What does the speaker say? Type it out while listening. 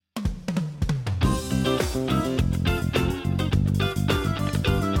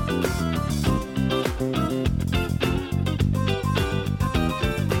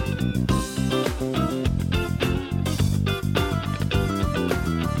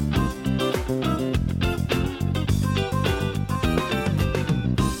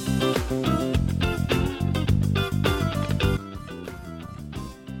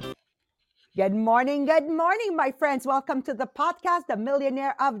Good morning, my friends. Welcome to the podcast, The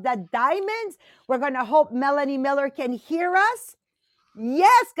Millionaire of the Diamonds. We're going to hope Melanie Miller can hear us.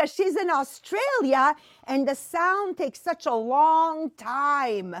 Yes, because she's in Australia and the sound takes such a long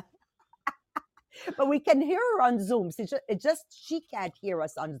time. But we can hear her on Zoom. It's just she can't hear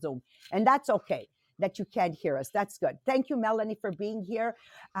us on Zoom. And that's okay that you can't hear us. That's good. Thank you, Melanie, for being here.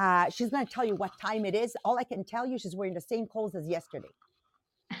 She's going to tell you what time it is. All I can tell you, she's wearing the same clothes as yesterday.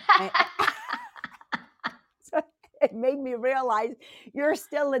 And, so it made me realize you're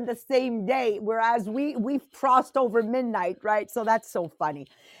still in the same day, whereas we've crossed over midnight, right? So that's so funny.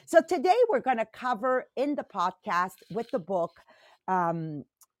 So today we're going to cover in the podcast with the book, The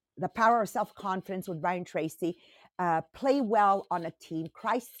Power of Self-Confidence with Brian Tracy, play well on a team,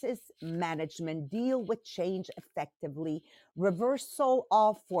 crisis management, deal with change effectively, reversal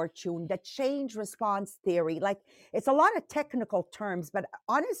of fortune, the change response theory. Like it's a lot of technical terms, but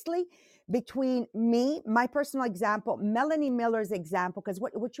honestly, between me, my personal example, Melanie Miller's example, because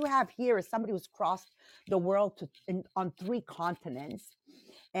what you have here is somebody who's crossed the world on 3 continents.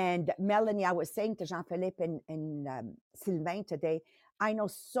 And Melanie, I was saying to Jean-Philippe and Sylvain today, I know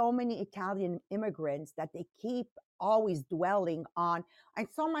so many Italian immigrants that they keep always dwelling on, I'm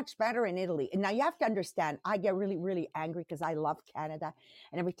so much better in Italy. And now you have to understand, I get really, really angry because I love Canada.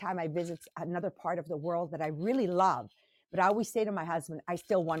 And every time I visit another part of the world that I really love, but I always say to my husband, I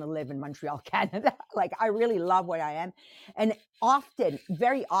still want to live in Montreal, Canada. Like I really love where I am. And often,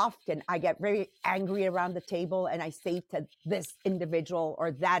 very often, I get very angry around the table and I say to this individual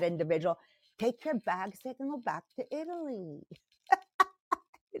or that individual, take your bags, they can go back to Italy.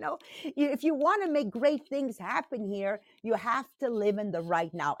 If you want to make great things happen here, you have to live in the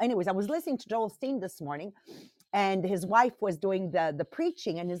right now. Anyways, I was listening to Joel Steen this morning, and his wife was doing the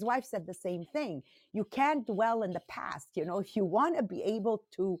preaching, and his wife said the same thing. You can't dwell in the past. If you want to be able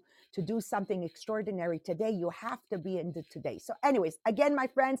to do something extraordinary today, you have to be in the today. So anyways, again, my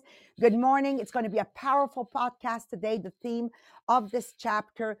friends, good morning. It's going to be a powerful podcast today. The theme of this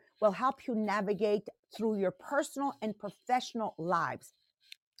chapter will help you navigate through your personal and professional lives.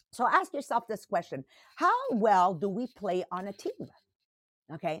 So ask yourself this question: how well do we play on a team?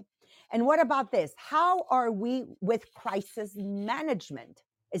 Okay. And what about this? How are we with crisis management?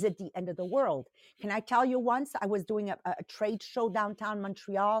 Is it the end of the world? Can I tell you, once I was doing a trade show downtown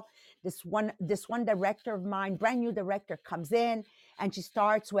Montreal, this one director of mine, brand new director, comes in and she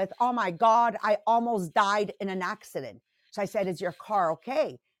starts with, oh my God, I almost died in an accident. So I said, is your car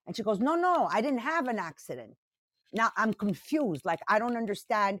okay? And she goes, no, I didn't have an accident. Now I'm confused. Like, I don't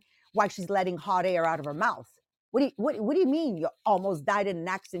understand why she's letting hot air out of her mouth. What do you mean you almost died in an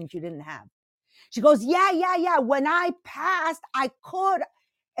accident you didn't have? She goes, yeah. When I passed, I could.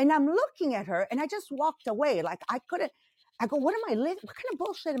 And I'm looking at her and I just walked away. Like I couldn't. I go, what kind of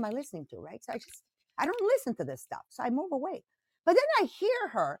bullshit am I listening to? Right. So I don't listen to this stuff. So I move away. But then I hear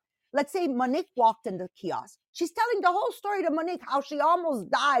her. Let's say Monique walked in the kiosk. She's telling the whole story to Monique, how she almost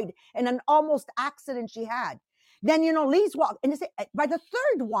died in an almost accident she had. Then, Lise walked. And by the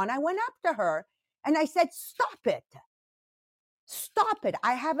third one, I went up to her and I said, stop it. Stop it.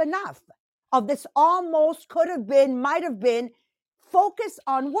 I have enough of this almost, could have been, might have been. Focus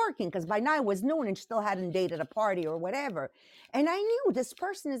on working, because by now it was noon and she still hadn't dated a party or whatever. And I knew this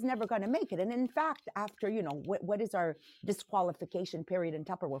person is never going to make it. And in fact, after, what is our disqualification period in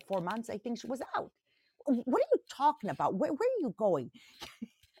Tupperware? 4 months, I think she was out. What are you talking about? Where are you going?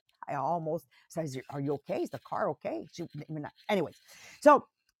 I almost says, are you okay? Is the car okay? Anyways, so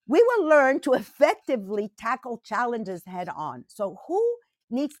we will learn to effectively tackle challenges head on. So who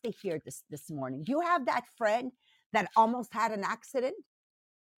needs to hear this morning? Do you have that friend that almost had an accident?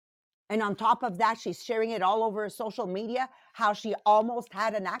 And on top of that, she's sharing it all over social media, how she almost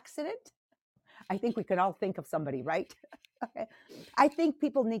had an accident? I think we can all think of somebody, right? Okay. I think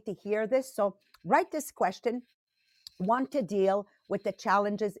people need to hear this. So write this question. Want to deal with the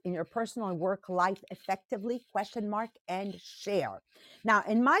challenges in your personal and work life effectively? ? And share. Now,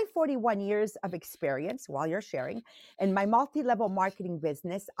 in my 41 years of experience, while you're sharing, in my multi-level marketing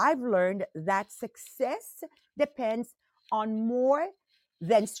business, I've learned that success depends on more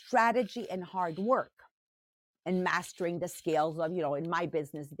than strategy and hard work and mastering the skills of, in my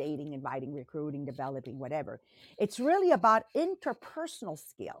business, dating, inviting, recruiting, developing, whatever. It's really about interpersonal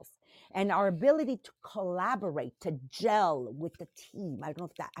skills and our ability to collaborate, to gel with the team. I don't know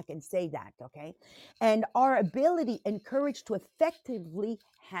if that I can say that, okay? And our ability and courage to effectively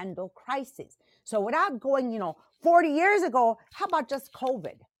handle crises. So without going, 40 years ago, how about just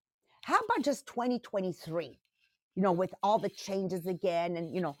COVID? How about just 2023? With all the changes again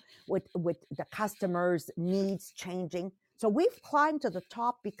and, with the customers' needs changing. So we've climbed to the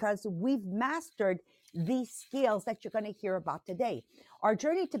top because we've mastered these skills that you're going to hear about today. Our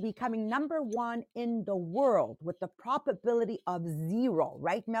journey to becoming number one in the world with the probability of zero,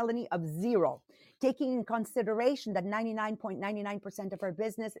 right, Melanie? Of zero. Taking in consideration that 99.99% of our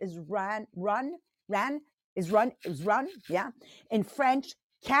business is run, yeah, in French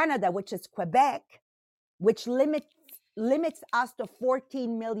Canada, which is Quebec, which limits us to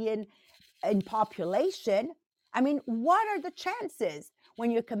 14 million in population. I mean, what are the chances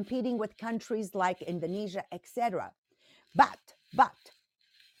when you're competing with countries like Indonesia, etc.? But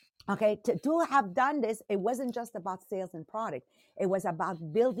okay, to have done this, it wasn't just about sales and product. It was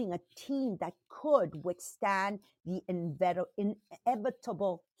about building a team that could withstand the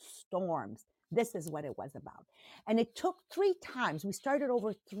inevitable storms. This is what it was about. And it took 3 times. We started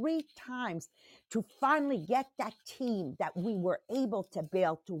over 3 times to finally get that team that we were able to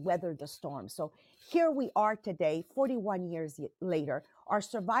build to weather the storm. So here we are today, 41 years later. Our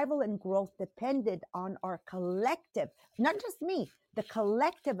survival and growth depended on our collective, not just me, the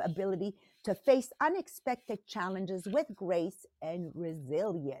collective ability to face unexpected challenges with grace and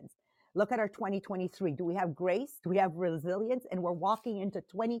resilience. Look at our 2023. Do we have grace? Do we have resilience? And we're walking into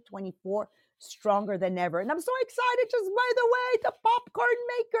 2024 stronger than ever. And I'm so excited. Just by the way, the popcorn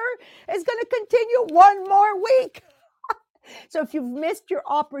maker is going to continue one more week. So if you've missed your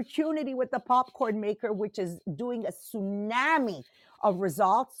opportunity with the popcorn maker, which is doing a tsunami of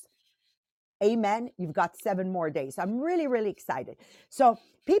results, amen, you've got 7 more days. I'm really, really excited. So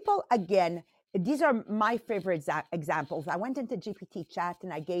people, again, these are my favorite examples. I went into GPT chat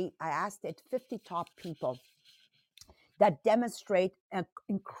and I asked it 50 top people that demonstrate an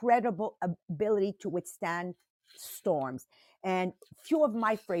incredible ability to withstand storms. And few of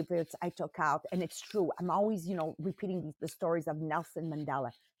my favorites I took out, and it's true. I'm always, repeating the stories of Nelson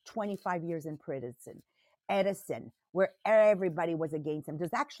Mandela, 25 years in prison, Edison, where everybody was against him.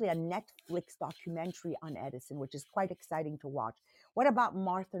 There's actually a Netflix documentary on Edison, which is quite exciting to watch. What about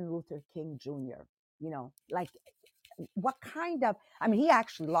Martin Luther King Jr.? Like what kind of, he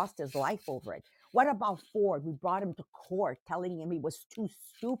actually lost his life over it. What about Ford? We brought him to court telling him he was too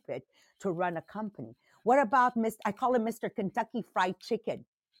stupid to run a company. What about I call him Mr. Kentucky Fried Chicken,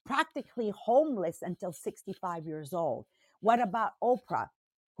 practically homeless until 65 years old. What about Oprah,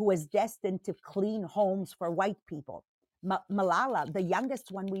 who was destined to clean homes for white people? Malala, the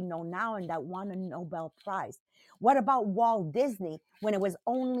youngest one we know now and that won a Nobel Prize. What about Walt Disney when it was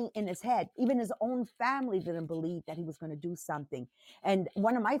only in his head? Even his own family didn't believe that he was going to do something. And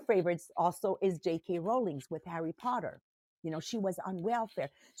one of my favorites also is J.K. Rowling's with Harry Potter. She was on welfare.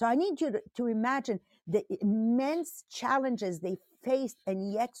 So I need you to imagine the immense challenges they faced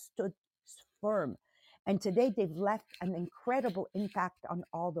and yet stood firm. And today they've left an incredible impact on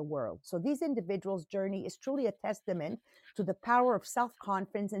all the world. So these individuals' journey is truly a testament to the power of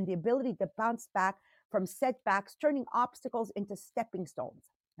self-confidence and the ability to bounce back from setbacks, turning obstacles into stepping stones.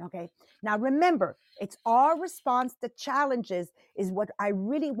 Okay. Now remember, it's our response to challenges is what I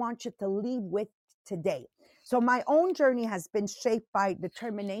really want you to leave with today. So my own journey has been shaped by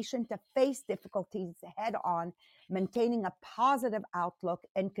determination to face difficulties head on, maintaining a positive outlook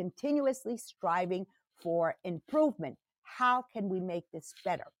and continuously striving for improvement. How can we make this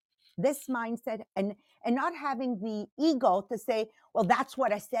better? This mindset and not having the ego to say, well, that's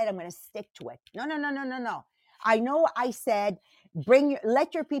what I said, I'm going to stick to it. No. I know I said,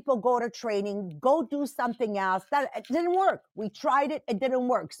 let your people go to training, go do something else. That it didn't work. We tried it. It didn't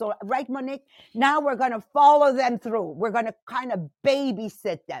work. So, right, Monique, now we're going to follow them through. We're going to kind of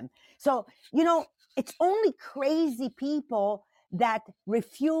babysit them. So, it's only crazy people that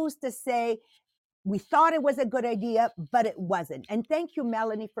refuse to say, we thought it was a good idea, but it wasn't. And thank you,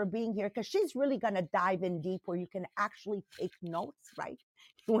 Melanie, for being here, because she's really going to dive in deep where you can actually take notes, right?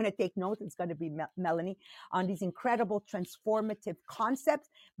 If you want to take notes, it's going to be Melanie on these incredible transformative concepts.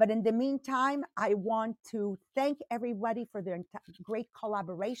 But in the meantime, I want to thank everybody for their great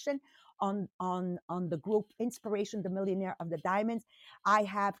collaboration on the group Inspiration, the Millionaire of the Diamonds. I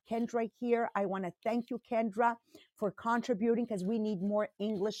have Kendra here. I want to thank you, Kendra, for contributing because we need more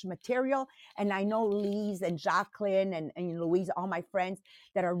English material. And I know Lise and Jacqueline and Louise, all my friends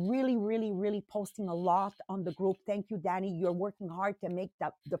that are really, really, really posting a lot on the group. Thank you, Danny. You're working hard to make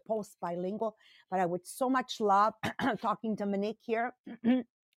the posts bilingual. But I would so much love talking to Monique here.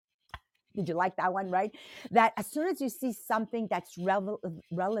 Did you like that one, right? That as soon as you see something that's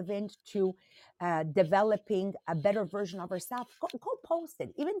relevant to developing a better version of yourself, go post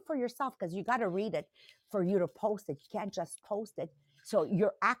it, even for yourself, because you got to read it for you to post it. You can't just post it. So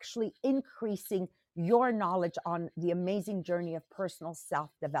you're actually increasing your knowledge on the amazing journey of personal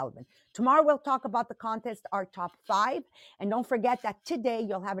self development. Tomorrow, we'll talk about the contest, our top five. And don't forget that today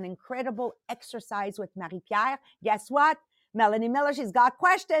you'll have an incredible exercise with Marie Pierre. Guess what? Melanie Miller, she's got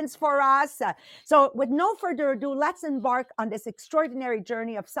questions for us. So, with no further ado, let's embark on this extraordinary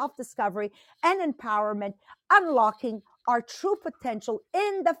journey of self discovery and empowerment, unlocking our true potential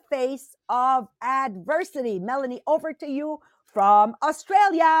in the face of adversity. Melanie, over to you from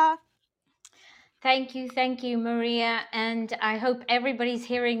Australia. Thank you, Maria. And I hope everybody's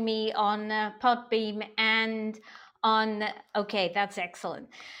hearing me on Podbeam and on. Okay, that's excellent.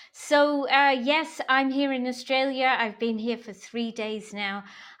 So, yes, I'm here in Australia. I've been here for 3 days now.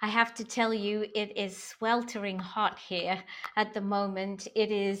 I have to tell you, it is sweltering hot here at the moment.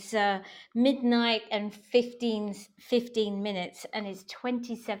 It is midnight and 15 minutes, and it's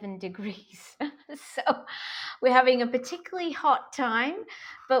 27 degrees. So, we're having a particularly hot time,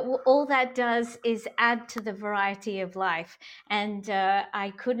 but all that does is add to the variety of life. And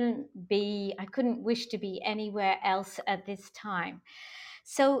I couldn't wish to be anywhere else at this time.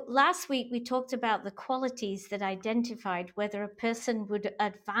 So last week we talked about the qualities that identified whether a person would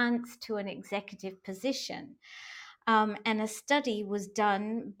advance to an executive position. And a study was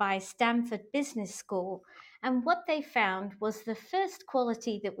done by Stanford Business School. And what they found was the first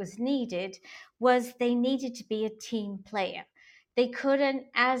quality that was needed was they needed to be a team player. They couldn't,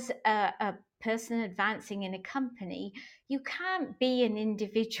 as a person advancing in a company, you can't be an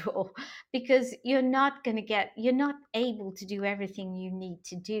individual because you're not able to do everything you need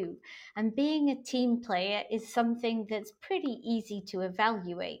to do. And being a team player is something that's pretty easy to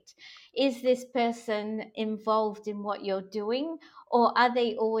evaluate. Is this person involved in what you're doing, or are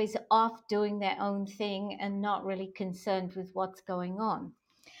they always off doing their own thing and not really concerned with what's going on?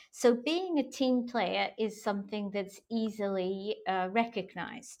 So, being a team player is something that's easily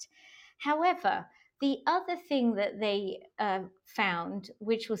recognized. However, the other thing that they found,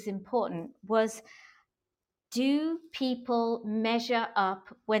 which was important, was, do people measure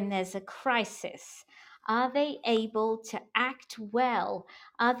up when there's a crisis? Are they able to act well?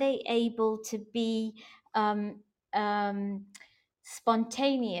 Are they able to be um, um,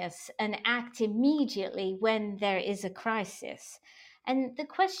 spontaneous and act immediately when there is a crisis? And the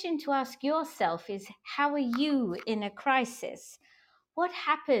question to ask yourself is, how are you in a crisis? What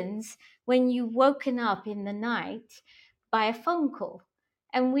happens when you've woken up in the night by a phone call?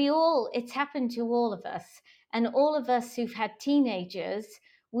 And it's happened to all of us. And all of us who've had teenagers,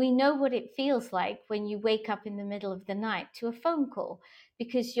 we know what it feels like when you wake up in the middle of the night to a phone call,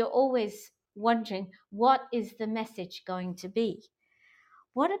 because you're always wondering, what is the message going to be?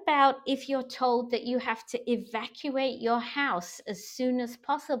 What about if you're told that you have to evacuate your house as soon as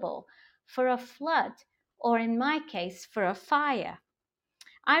possible for a flood, or in my case, for a fire?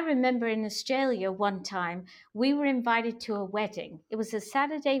 I remember in Australia one time, we were invited to a wedding. It was a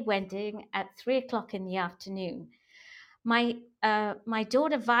Saturday wedding at 3 o'clock in the afternoon. My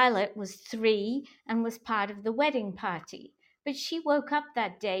daughter Violet was 3 and was part of the wedding party, but she woke up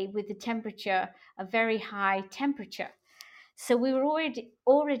that day with the temperature, a very high temperature. So we were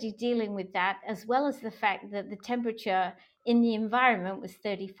already dealing with that, as well as the fact that the temperature in the environment was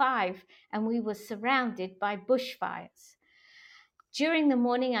 35 and we were surrounded by bushfires. During the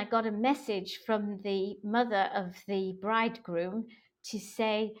morning, I got a message from the mother of the bridegroom to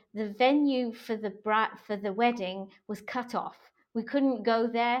say the venue for the wedding was cut off. We couldn't go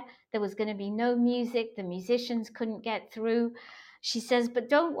there. There was going to be no music. The musicians couldn't get through. She says, but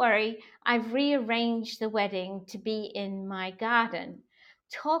don't worry, I've rearranged the wedding to be in my garden.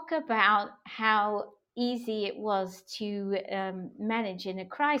 Talk about how easy it was to manage in a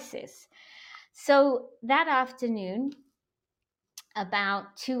crisis. So that afternoon,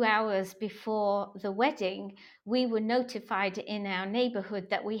 about 2 hours before the wedding, we were notified in our neighborhood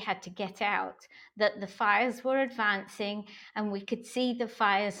that we had to get out, that the fires were advancing and we could see the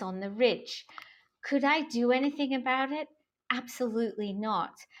fires on the ridge. Could I do anything about it? Absolutely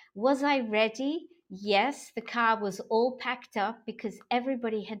not. Was I ready? Yes, the car was all packed up because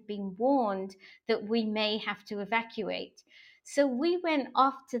everybody had been warned that we may have to evacuate. So we went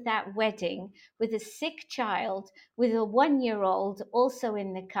off to that wedding with a sick child, with a 1-year-old also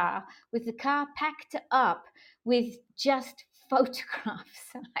in the car, with the car packed up with just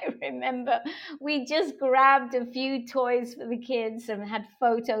photographs. I remember we just grabbed a few toys for the kids and had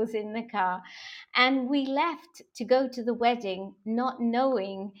photos in the car. And we left to go to the wedding, not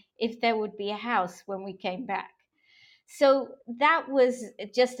knowing if there would be a house when we came back. So that was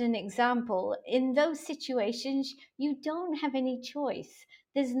just an example. In those situations, you don't have any choice.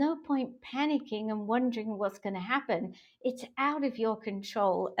 There's no point panicking and wondering what's going to happen. It's out of your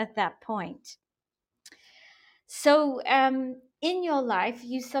control at that point. So, in your life,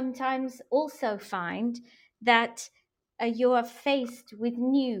 you sometimes also find that you are faced with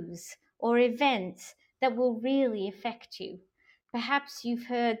news or events that will really affect you. Perhaps you've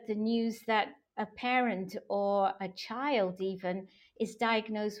heard the news that a parent or a child, even, is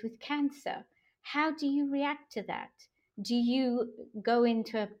diagnosed with cancer. How do you react to that? Do you go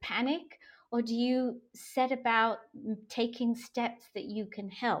into a panic, or do you set about taking steps that you can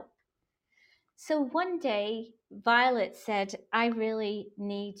help? So one day, Violet said, I really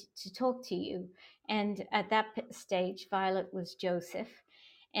need to talk to you. And at that stage, Violet was Joseph.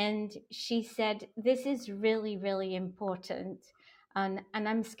 And she said, this is really, really important. And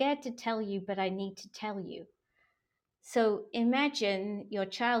I'm scared to tell you, but I need to tell you. So imagine your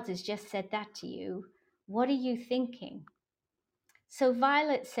child has just said that to you. What are you thinking? So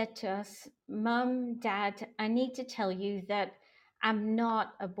Violet said to us, Mum, Dad, I need to tell you that I'm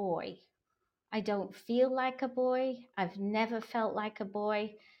not a boy. I don't feel like a boy. I've never felt like a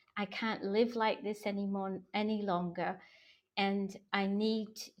boy. I can't live like this anymore, any longer. And I need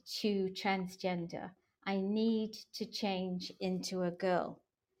to transgender. I need to change into a girl.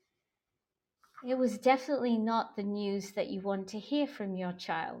 It was definitely not the news that you want to hear from your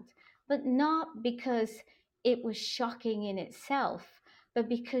child, but not because it was shocking in itself, but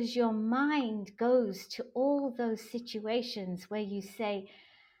because your mind goes to all those situations where you say,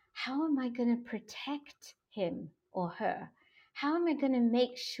 how am I going to protect him or her? How am I going to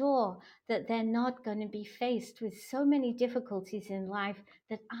make sure that they're not going to be faced with so many difficulties in life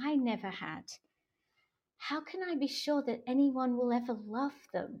that I never had? How can I be sure that anyone will ever love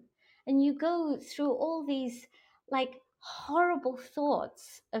them? And you go through all these like horrible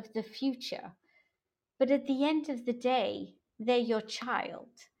thoughts of the future. But at the end of the day, they're your child.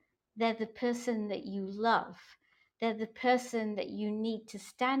 They're the person that you love. They're the person that you need to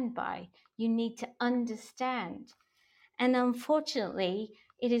stand by. You need to understand. And unfortunately,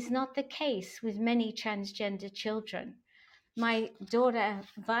 it is not the case with many transgender children. My daughter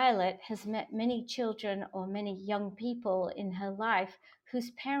Violet has met many children or many young people in her life whose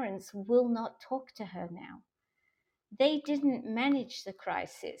parents will not talk to her now. They didn't manage the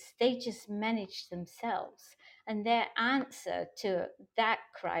crisis, they just managed themselves. And their answer to that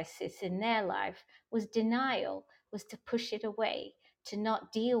crisis in their life was denial, was to push it away, to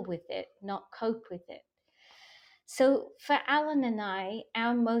not deal with it, not cope with it. So, for Alan and I,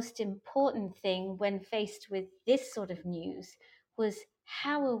 our most important thing when faced with this sort of news was,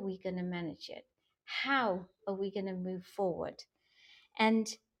 how are we going to manage it? How are we going to move forward? And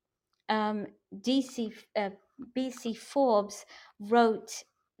um, DC, BC Forbes wrote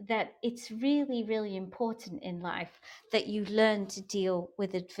that it's really, really important in life that you learn to deal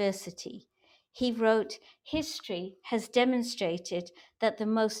with adversity. He wrote, history has demonstrated that the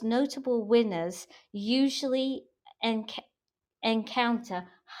most notable winners usually encounter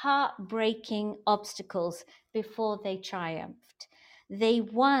heartbreaking obstacles before they triumphed. They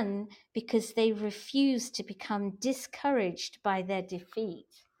won because they refused to become discouraged by their defeat.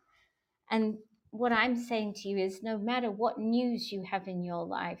 And what I'm saying to you is, no matter what news you have in your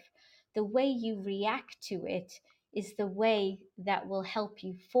life, the way you react to it is the way that will help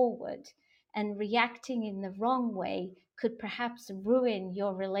you forward. And reacting in the wrong way could perhaps ruin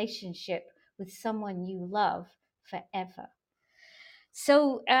your relationship with someone you love forever.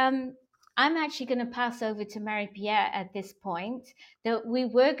 So I'm actually going to pass over to Marie Pierre at this point. That we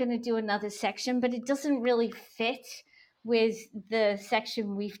were going to do another section, but it doesn't really fit with the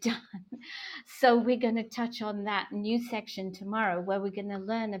section we've done. So we're going to touch on that new section tomorrow, where we're going to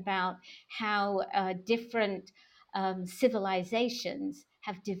learn about how different civilizations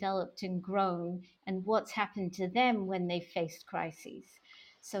have developed and grown, and what's happened to them when they faced crises.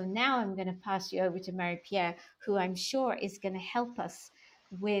 So now I'm going to pass you over to Marie Pierre, who I'm sure is going to help us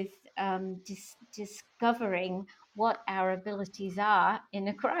with discovering what our abilities are in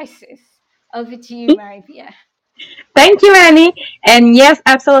a crisis. Over to you, Marie Pierre. Thank you, Annie. And yes,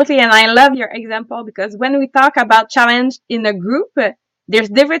 absolutely. And I love your example, because when we talk about challenge in a group, there's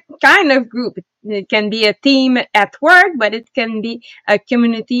different kind of group. It can be a team at work, but it can be a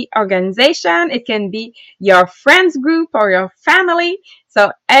community organization. It can be your friends group or your family.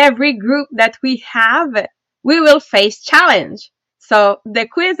 So every group that we have, we will face challenge. So the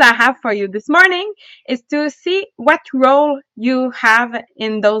quiz I have for you this morning is to see what role you have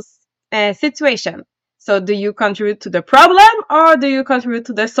in those situations. So do you contribute to the problem, or do you contribute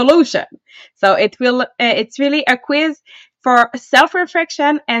to the solution? So it's really a quiz for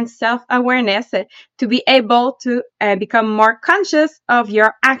self-reflection and self-awareness, to be able to become more conscious of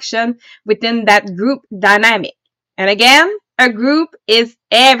your action within that group dynamic. And again, a group is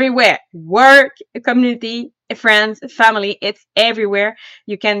everywhere: work, community, friends, family. It's everywhere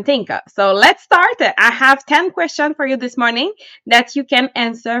you can think of. So let's start. I have 10 questions for you this morning that you can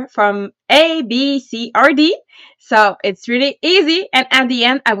answer from A, B, C, or D. So it's really easy. And at the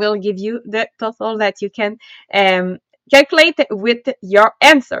end, I will give you the total that you can calculate with your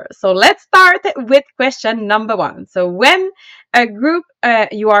answer. So let's start with question number 1. So when a group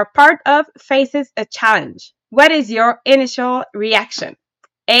you are part of faces a challenge, what is your initial reaction?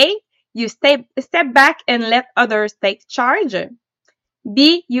 A, you step back and let others take charge.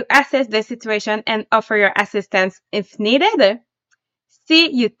 B, you assess the situation and offer your assistance if needed.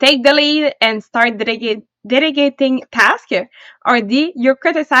 C, you take the lead and start delegating tasks. Or D, you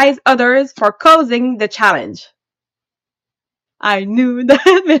criticize others for causing the challenge. I knew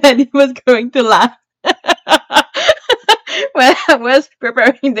that Melanie was going to laugh when I was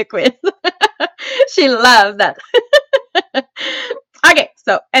preparing the quiz. She loves that. Okay,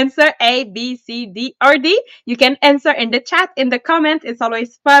 so answer A, B, C, D, or D. You can answer in the chat, in the comment. It's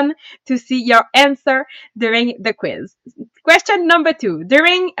always fun to see your answer during the quiz. Question number 2.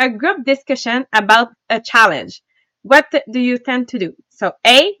 During a group discussion about a challenge, what do you tend to do? So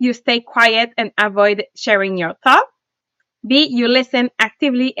A, you stay quiet and avoid sharing your thoughts. B, you listen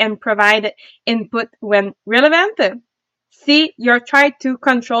actively and provide input when relevant. C, you try to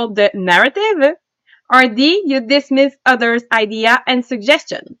control the narrative. Or D, you dismiss others' idea and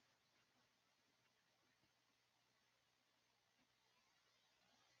suggestion.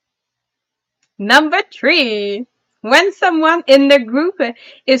 Number 3. When someone in the group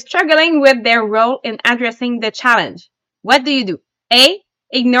is struggling with their role in addressing the challenge, what do you do? A,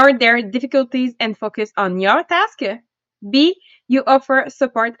 ignore their difficulties and focus on your task. B, you offer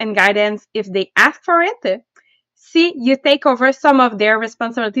support and guidance if they ask for it. C, you take over some of their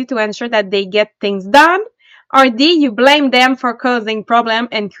responsibility to ensure that they get things done. Or D, you blame them for causing problem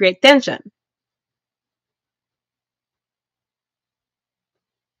and create tension.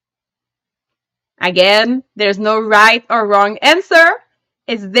 Again, there's no right or wrong answer.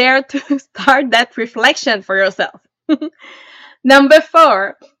 It's there to start that reflection for yourself. Number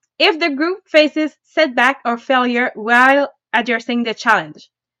 4, if the group faces setback or failure while addressing the challenge,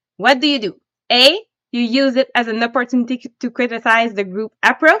 what do you do? A, you use it as an opportunity to criticize the group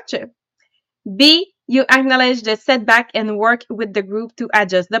approach. B, you acknowledge the setback and work with the group to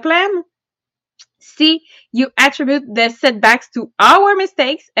adjust the plan. C, you attribute the setbacks to our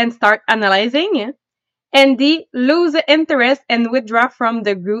mistakes and start analyzing. And D, lose interest and withdraw from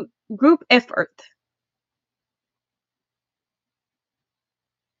the group effort.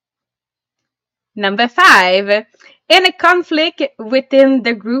 Number 5, in a conflict within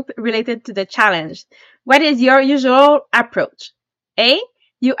the group related to the challenge, what is your usual approach? A,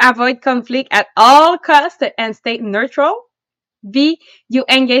 you avoid conflict at all costs and stay neutral. B, you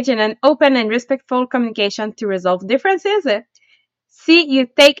engage in an open and respectful communication to resolve differences. C, you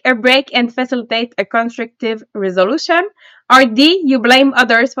take a break and facilitate a constructive resolution. Or D, you blame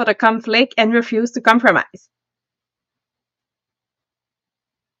others for the conflict and refuse to compromise.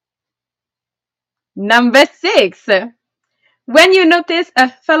 Number 6, when you notice a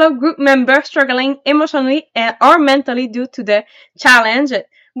fellow group member struggling emotionally or mentally due to the challenge,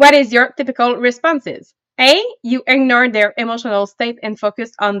 what is your typical responses? A, you ignore their emotional state and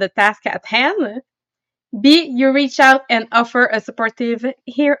focus on the task at hand. B, you reach out and offer a supportive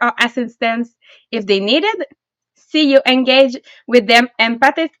ear or assistance if they need it. C, you engage with them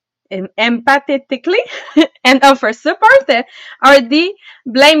empathetically and offer support. Or D,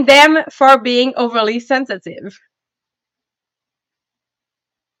 blame them for being overly sensitive.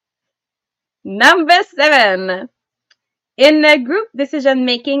 Number 7, in a group decision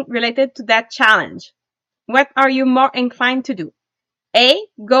making related to that challenge, what are you more inclined to do? A,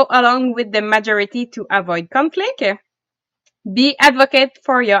 go along with the majority to avoid conflict. B, advocate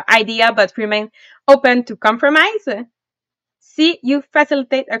for your idea but remain open to compromise. C, you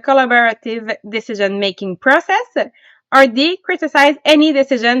facilitate a collaborative decision-making process. Or D, criticize any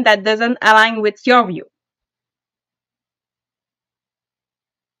decision that doesn't align with your view.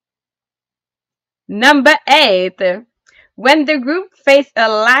 Number 8, when the group faces a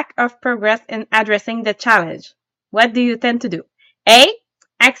lack of progress in addressing the challenge, what do you tend to do? A,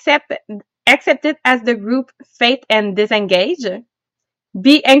 accept it as the group fate and disengage.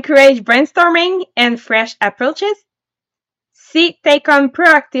 B, encourage brainstorming and fresh approaches. C, take on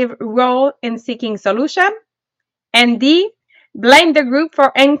proactive role in seeking solution. And D, blame the group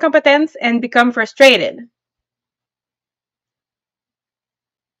for incompetence and become frustrated.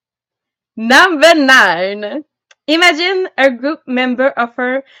 Number 9, imagine a group member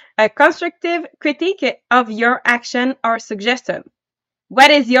offer a constructive critique of your action or suggestion. What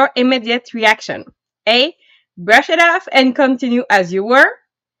is your immediate reaction? A, brush it off and continue as you were.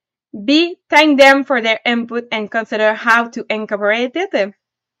 B, thank them for their input and consider how to incorporate it.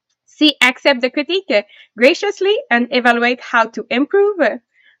 C, accept the critique graciously and evaluate how to improve.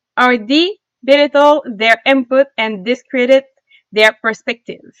 Or D, belittle their input and discredit their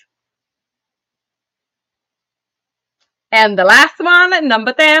perspective. And the last one,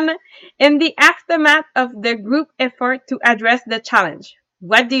 number 10, in the aftermath of the group effort to address the challenge,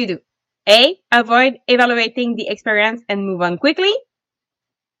 what do you do? A, avoid evaluating the experience and move on quickly.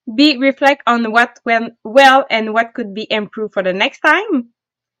 B, reflect on what went well and what could be improved for the next time.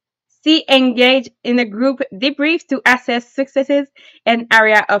 C, engage in a group debrief to assess successes and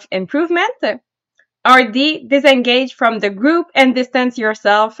area of improvement. Or D, disengage from the group and distance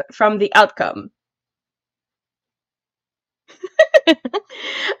yourself from the outcome.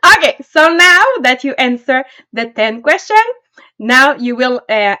 Okay, so now that you answer the 10 questions, now you will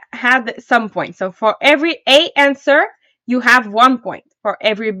add some points. So for every A answer, you have 1 point. For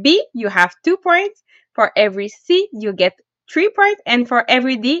every B, you have 2 points. For every C, you get 3 points. And for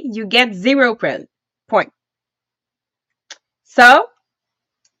every D, you get 0 point. So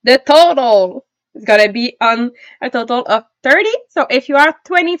the total is going to be on a total of 30. So if you are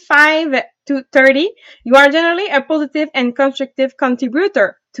 25 to 30, you are generally a positive and constructive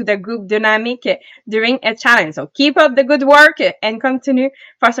contributor to the group dynamic during a challenge. So keep up the good work and continue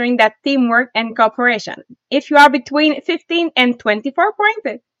fostering that teamwork and cooperation. If you are between 15 and 24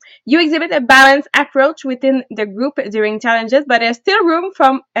 points, you exhibit a balanced approach within the group during challenges, but there's still room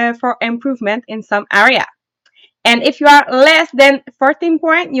for improvement in some area. And if you are less than 14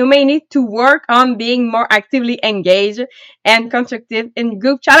 points, you may need to work on being more actively engaged and constructive in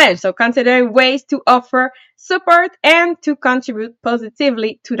group challenge. So consider ways to offer support and to contribute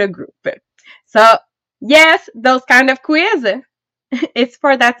positively to the group. So yes, those kind of quiz, it's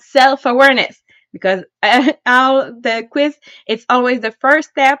for that self-awareness, because all the quiz, it's always the first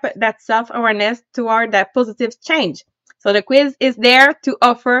step, that self-awareness toward that positive change. So the quiz is there to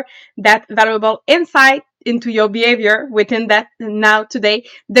offer that valuable insight into your behavior within that now today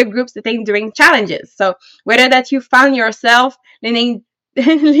the group setting during challenges. So whether that you found yourself leaning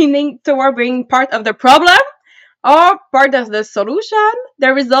toward being part of the problem or part of the solution,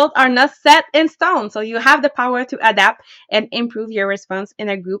 the results are not set in stone. So you have the power to adapt and improve your response in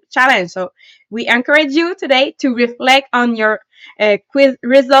a group challenge. So we encourage you today to reflect on your quiz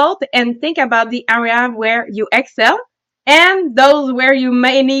result and think about the area where you excel and those where you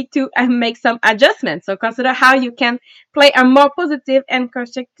may need to make some adjustments. So consider how you can play a more positive and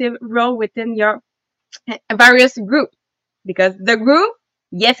constructive role within your various groups. Because the group,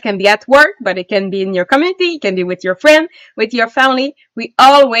 yes, can be at work, but it can be in your community, it can be with your friend, with your family. We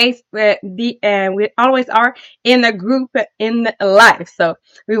always we always are in a group in life. So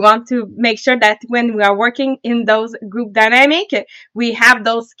we want to make sure that when we are working in those group dynamic, we have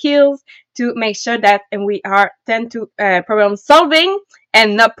those skills to make sure that we are tend to problem solving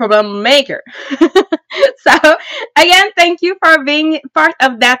and not problem maker. So again, thank you for being part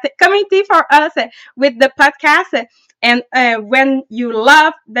of that community for us with the podcast. And when you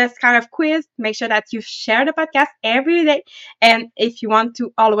love this kind of quiz, make sure that you share the podcast every day. And if you want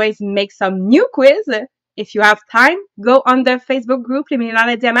to always make some new quiz, if you have time, go on the Facebook group, Les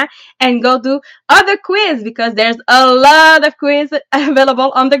Millionnaires Diamants, and go do other quiz, because there's a lot of quiz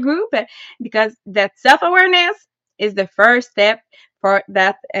available on the group, because that self-awareness is the first step for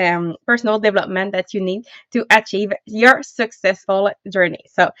that personal development that you need to achieve your successful journey.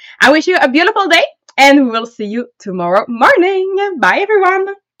 So I wish you a beautiful day, and we will see you tomorrow morning. Bye,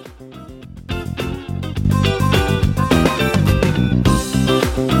 everyone.